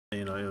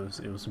You know,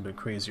 it was a bit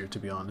crazier, to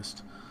be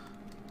honest.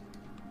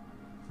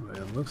 But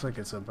it looks like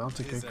it's about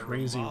to get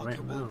crazy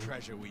right now.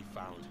 Treasure we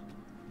found.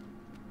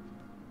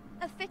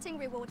 A fitting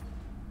reward.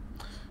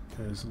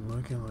 It's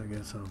looking like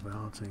it's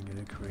about to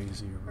get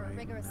crazy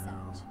right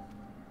now.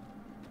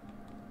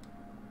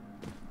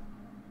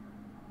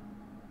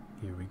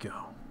 Here we go.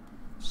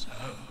 So,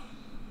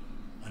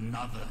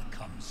 another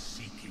comes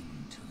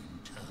seeking to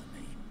inter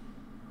me.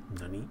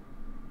 Nani?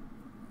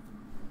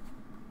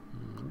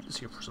 I'm just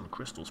here for some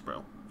crystals,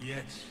 bro.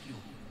 Yet your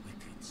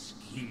wicked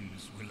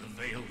schemes will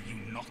avail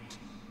you not,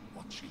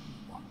 watching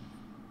one.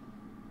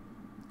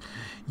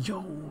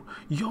 Yo,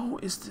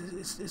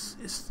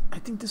 I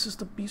think this is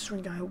the beast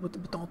ring guy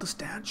with all the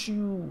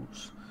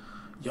statues.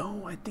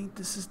 Yo, I think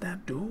this is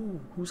that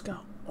dude who's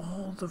got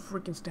all the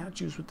freaking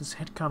statues with his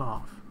head cut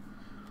off.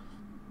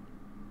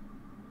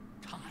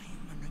 Time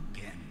and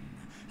again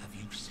have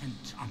you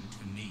sent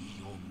unto me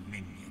your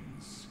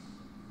minions.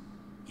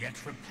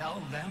 Yet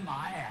repel them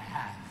I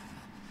have,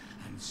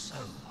 and so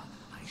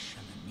I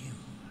shall anew,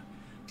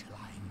 till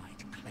I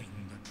might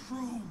claim the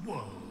true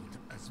world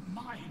as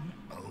mine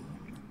own.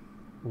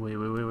 Wait,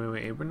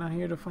 we're not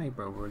here to fight,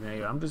 bro.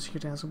 I'm just here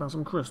to ask about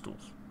some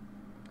crystals.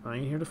 I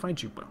ain't here to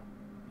fight you, bro.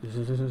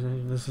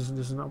 This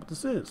is not what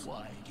this is.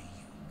 Why do you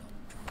not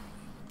draw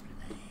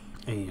your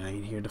blade? Hey, I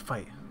ain't here to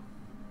fight.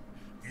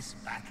 This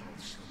battle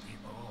shall be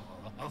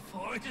o'er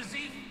before it has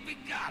even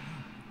begun.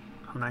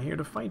 I'm not here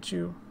to fight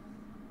you.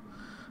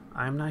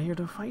 I'm not here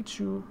to fight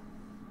you.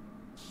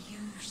 You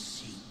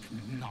seek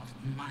not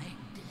my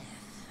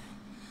death.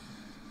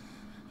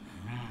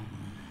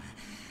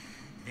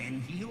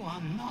 Then you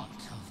are not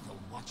of the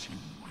Watching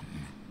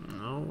One.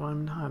 No,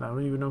 I'm not. I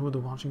don't even know who the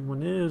Watching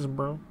One is,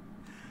 bro.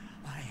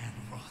 I am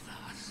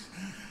Rothas,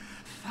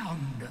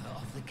 founder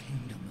of the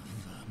Kingdom of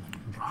Vermin.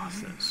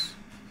 Rothas.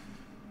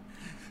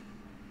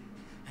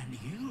 And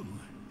you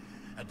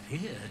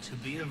appear to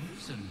be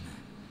arisen.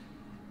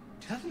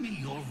 Tell me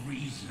your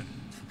reason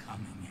for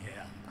coming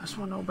here. I just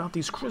want to know about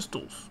these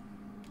crystals.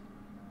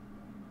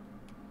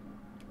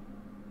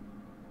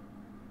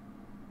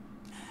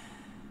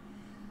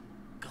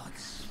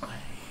 God's way.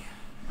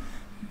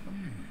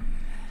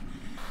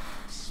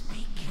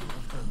 Speaking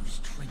of those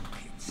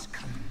trinkets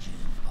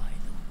conjured by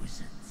the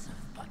wizards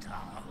of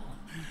Batal.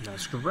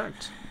 That's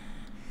correct.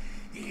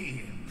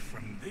 E'en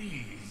from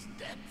these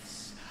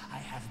depths, I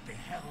have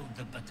beheld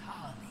the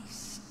Batali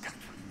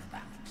scuttling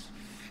about,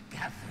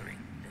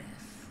 gathering their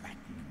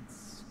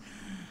fragments.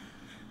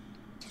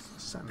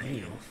 Tis a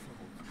baleful,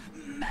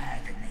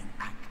 maddening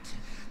act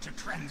to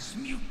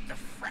transmute the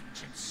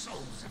fractured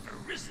souls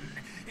of Arisen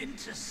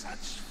into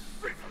such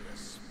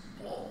frivolous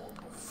baubles.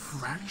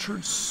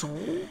 Fractured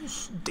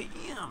souls?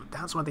 Damn,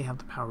 that's why they have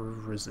the power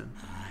of Arisen.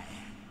 Aye,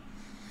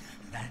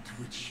 that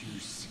which you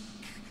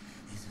seek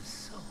is a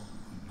soul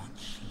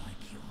much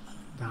like your own.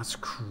 That's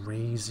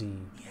crazy.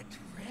 Yet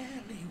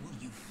rarely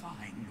will you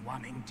find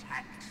one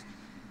intact,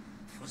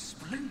 for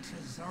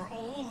splinters are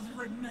all that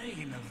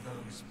remain of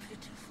those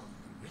pitiful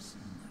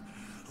Arisen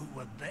who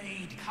were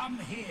bade come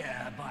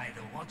here by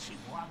the Watching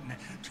One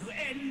to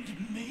end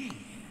me.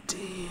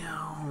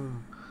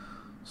 Damn.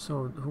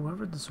 So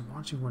whoever this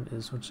Watching One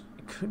is, which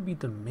could be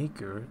the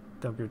Maker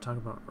that we were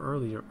talking about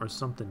earlier or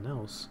something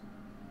else.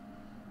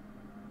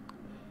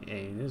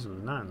 Hey, this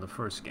was not in the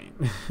first game.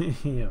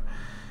 Yeah.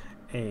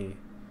 Hey,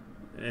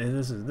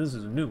 this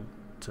is new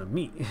to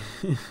me.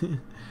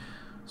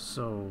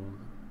 So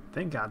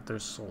they got their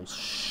souls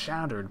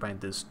shattered by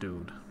this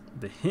dude,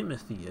 the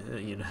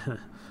Himothy, you know,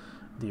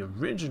 the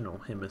original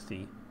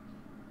Himothy,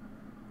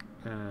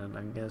 and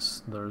I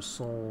guess their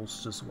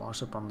souls just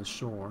wash up on the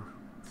shore.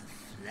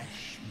 The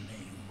flesh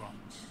may rot,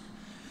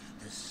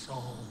 the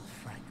soul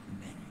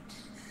fragment,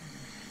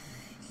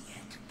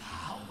 yet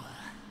power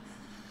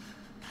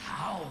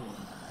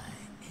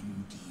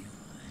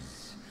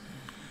endures.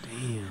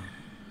 Damn.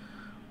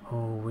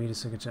 Oh, wait a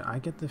second, chat. I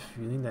get the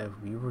feeling that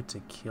if we were to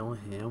kill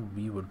him,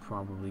 we would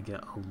probably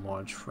get a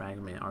large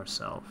fragment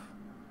ourselves.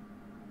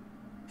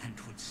 And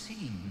 'twould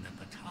seem the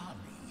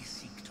Batali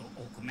seek to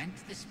augment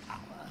this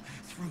power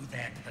through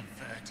their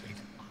perverted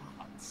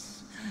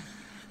arts.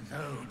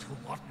 Though to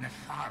what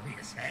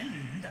nefarious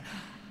end,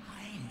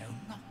 I know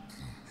not.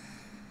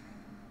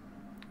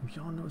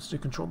 We all know it's to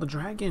control the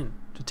dragon,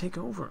 to take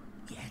over.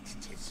 Yet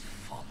 'tis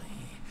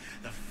folly,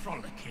 the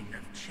frolicking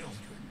of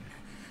children.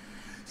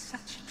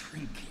 Such a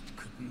trinket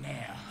could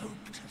ne'er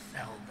hope to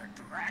fell the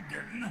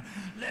dragon,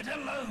 let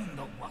alone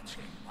the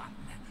Watching One.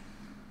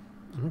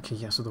 Okay,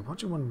 yeah, so the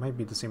Watching One might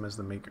be the same as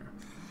the Maker.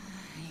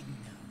 I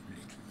know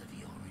little of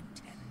your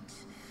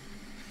intent,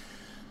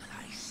 but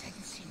I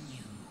sense in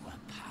you a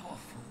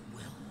powerful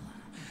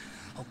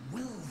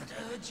will that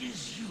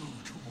urges you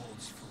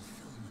towards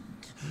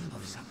fulfillment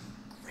of some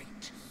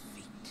great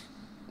feat.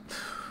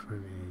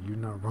 You're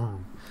not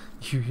wrong.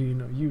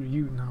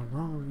 You not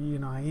wrong. You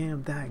know, I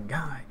am that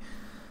guy.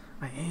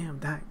 I am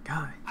that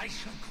guy. I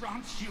shall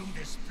grant you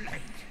this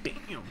blade.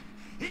 Damn.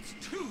 It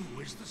too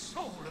is the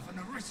soul of an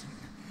Arisen.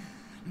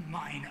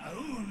 Mine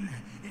own,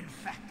 in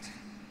fact.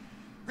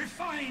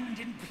 Refined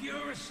in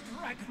purest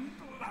dragon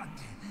blood.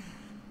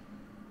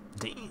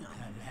 Damn.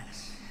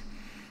 Alas,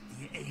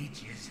 the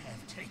ages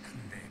have taken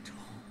their toll.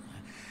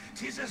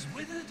 'Tis as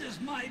withered as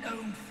mine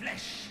own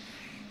flesh.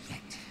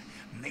 Yet,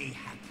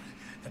 mayhap,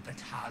 the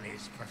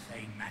Batali's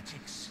profane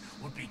magics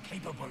would be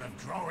capable of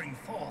drawing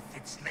forth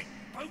its late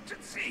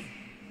potency.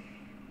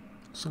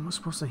 So am I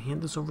supposed to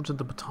hand this over to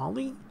the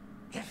Batali?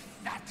 If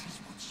that is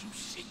what you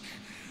seek,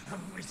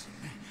 Arisen,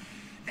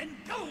 then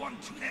go on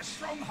to their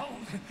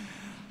stronghold.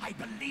 I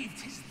believe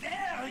 'tis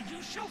there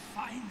you shall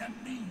find the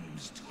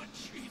means to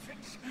achieve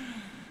it.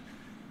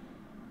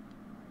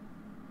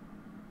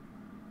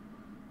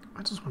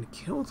 I just want to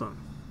kill them.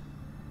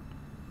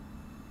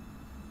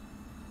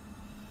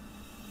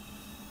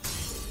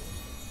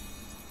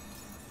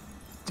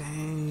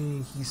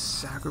 Dang, he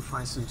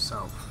sacrificed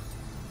himself.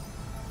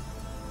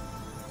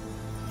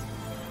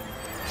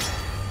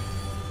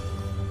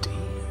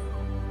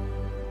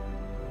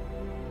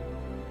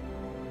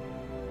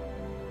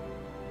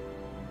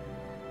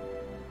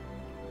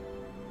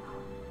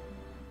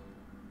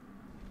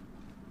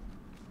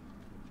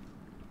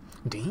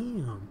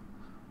 Damn.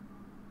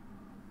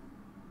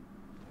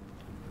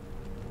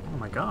 Oh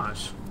my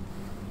gosh.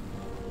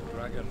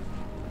 Dragon,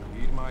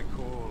 heed my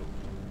call.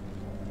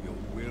 Your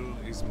will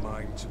is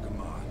mine to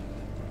command.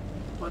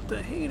 What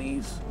the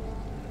Hades?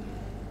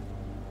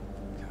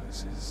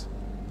 Curses.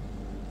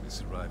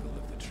 This arrival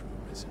of the true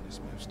Arisen is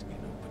most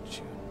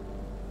inopportune.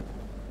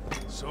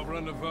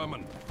 Sovereign of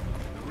Vermin,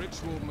 the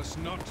ritual must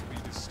not be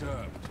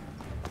disturbed.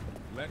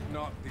 Let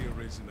not the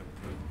Arisen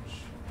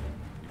approach.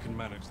 You can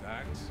manage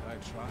that, I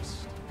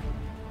trust.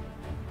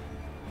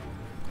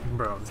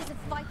 Bro. It is of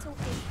vital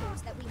import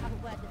that we have a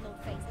word with Lord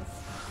Phases.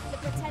 The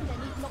Pretender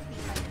need not be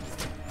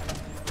present.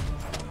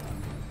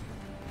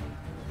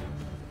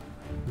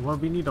 What,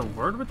 we need a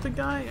word with the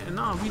guy?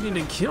 No, we need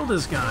to kill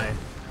this guy.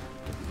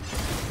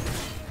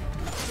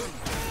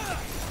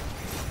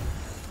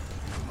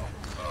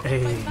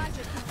 Hey,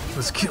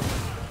 let's kill him.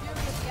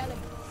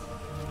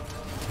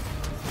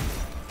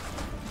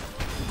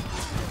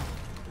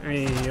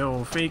 Hey,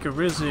 yo, fake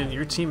Arisen,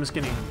 your team is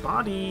getting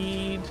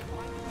bodied.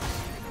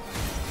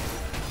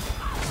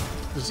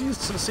 Does he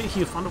say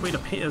he found a way to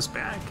pay us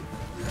back?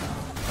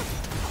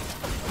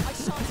 I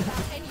shan't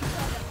allow any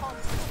further harm.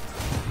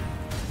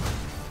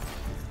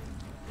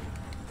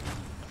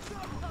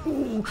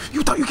 Ooh,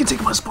 you thought you could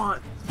take my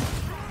spot.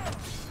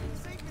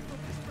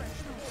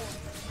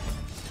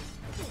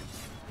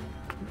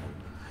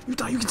 You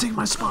thought you could take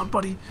my spot,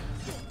 buddy.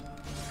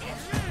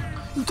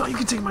 You thought you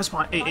could take my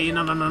spot. Hey,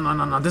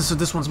 no.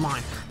 This one's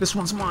mine. This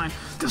one's mine.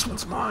 This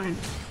one's mine.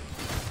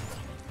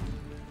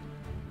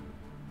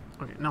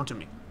 Okay, now to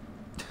me.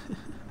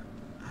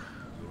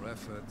 Your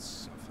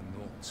efforts are for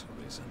naught,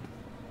 Arisen.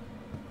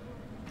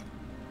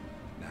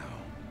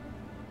 Now,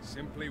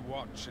 simply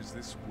watch as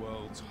this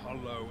world's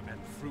hollow and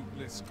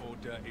fruitless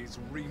order is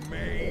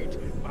remade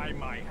by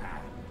my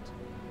hand.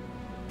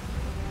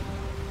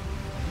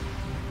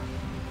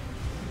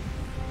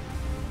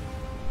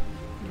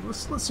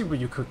 Let's see what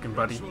you're cooking,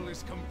 buddy. The ritual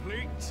is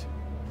complete.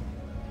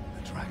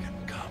 The dragon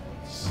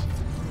comes.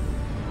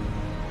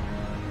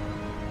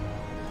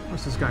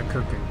 What's this guy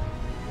cooking?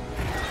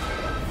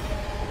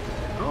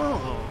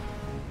 Oh,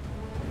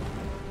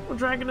 what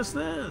dragon is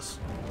this?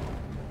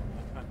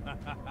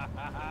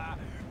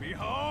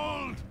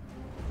 Behold,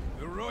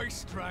 the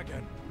Royce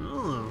dragon.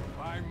 Oh,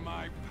 By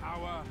my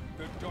power,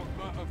 the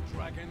dogma of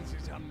dragons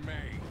is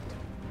unmade.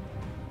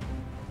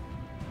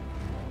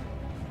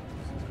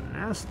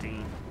 nasty.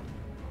 You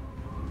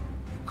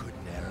could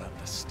ne'er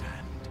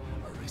understand,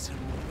 Arisen.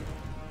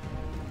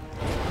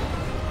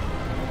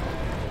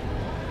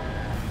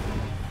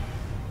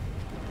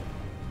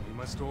 We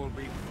must all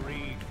be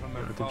freed from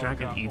the The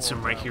dragon vulgar eats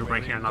him right here, order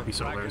and not be wherein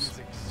so the hilarious.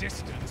 dragon's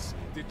existence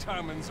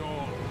determines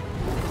all.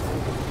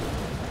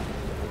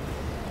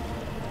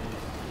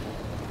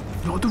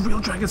 Yo, the real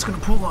dragon's gonna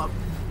pull up.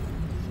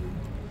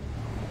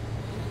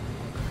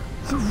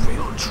 The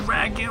real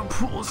dragon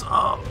pulls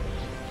up.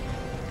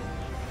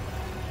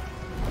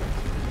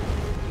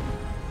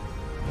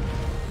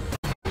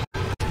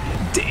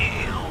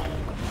 Damn.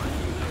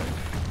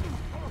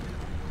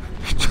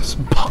 He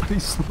just body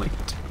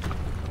slammed.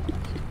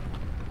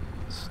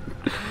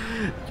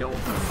 Yo,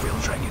 the real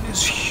dragon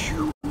is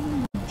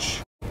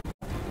huge.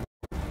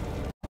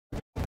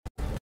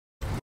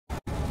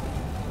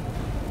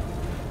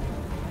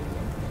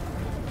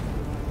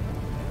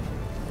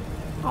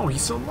 Oh,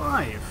 he's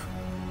alive.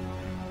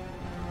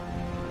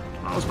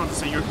 I was about to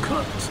say you're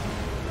cooked.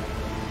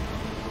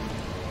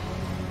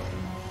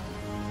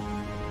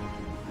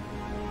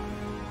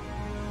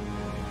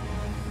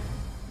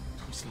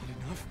 Was not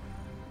enough.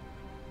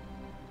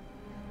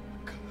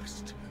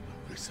 Cursed,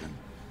 Arisen.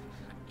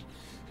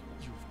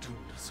 You've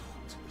doomed us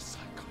all to a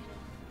cycle.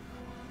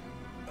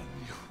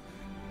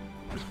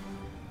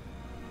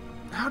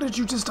 How did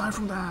you just die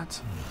from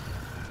that?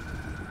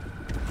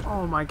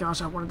 Oh my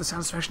gosh, I wanted the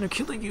satisfaction of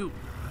killing you.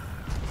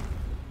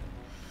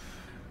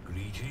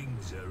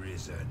 Greetings,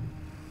 Arisen.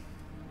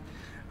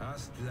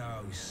 Hast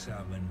thou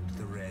summoned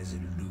the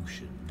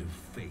resolution to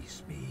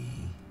face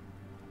me?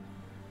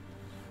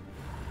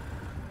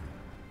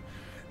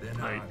 Then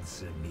I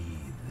answer me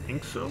this.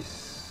 think so.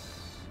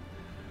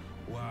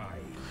 Why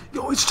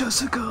Yo, it's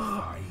Jessica!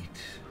 fight?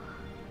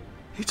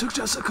 He took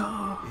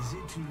Jessica! Is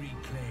it to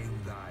reclaim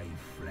thy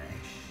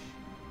flesh,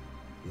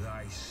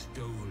 thy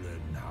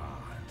stolen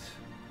heart?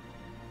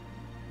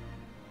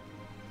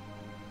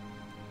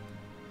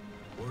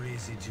 Or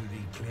is it to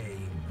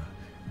reclaim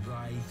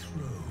thy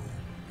throne?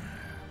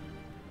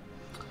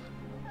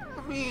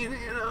 I mean,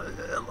 you know,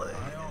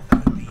 I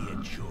offer thee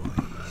a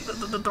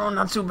choice. the throne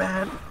not too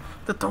bad.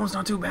 The throne's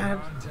not too bad.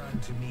 Grant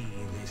unto me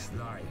this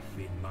life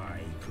in my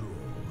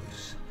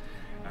claws,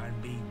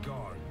 and be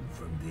gone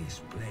from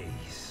this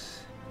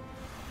place.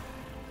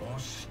 Or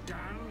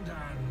stand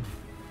and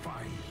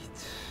fight.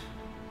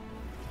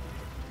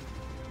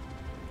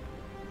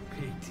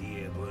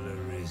 Pitiable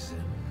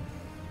Arisen.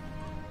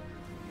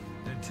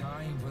 The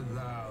time for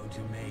thou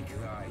to make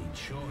thy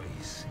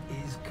choice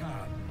is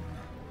come.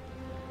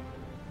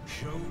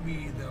 Show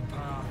me the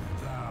path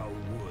thou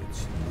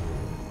wouldst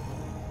walk.